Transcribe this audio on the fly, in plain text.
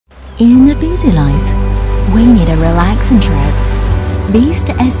In a busy life, we need a relaxing trip. Beast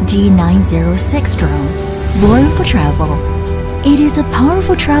SG906 drone, born for travel. It is a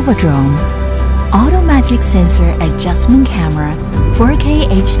powerful travel drone. Automatic sensor adjustment camera, 4K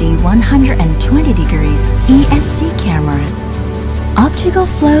HD 120 degrees ESC camera, optical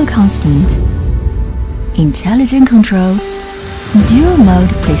flow constant, intelligent control, dual mode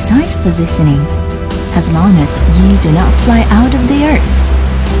precise positioning. As long as you do not fly out of the Earth,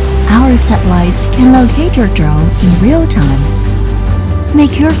 our satellites can locate your drone in real time.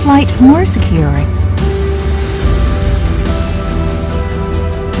 Make your flight more secure.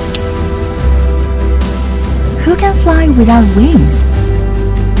 Who can fly without wings?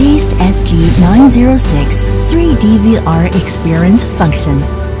 Beast SG906 3DVR experience function.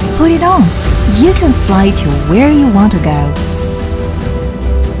 Put it on. You can fly to where you want to go.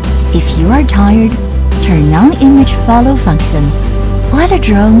 If you are tired, turn on image follow function. Let a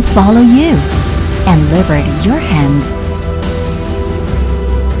drone follow you and liberate your hands.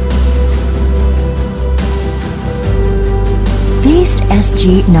 Beast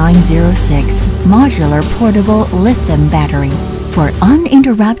SG906 modular portable lithium battery for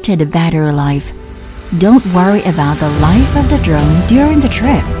uninterrupted battery life. Don't worry about the life of the drone during the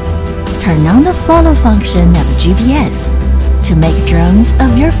trip. Turn on the follow function of GPS to make drones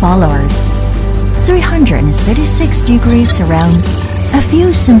of your followers. 336 degrees surrounds, a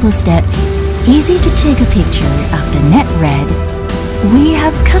few simple steps, easy to take a picture of the net red. We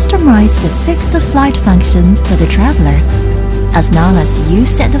have customized the fixed flight function for the traveler. As long as you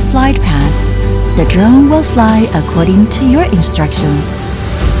set the flight path, the drone will fly according to your instructions.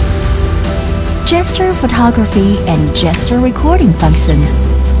 Gesture photography and gesture recording function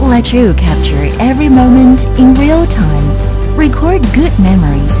let you capture every moment in real time. Record good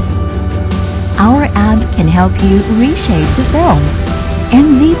memories. Our app can help you reshape the film.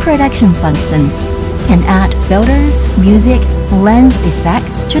 MV production function can add filters, music, lens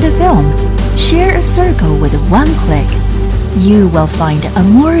effects to the film. Share a circle with one click. You will find a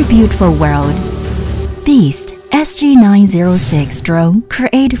more beautiful world. Beast SG906 drone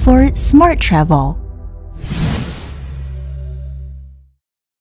created for smart travel.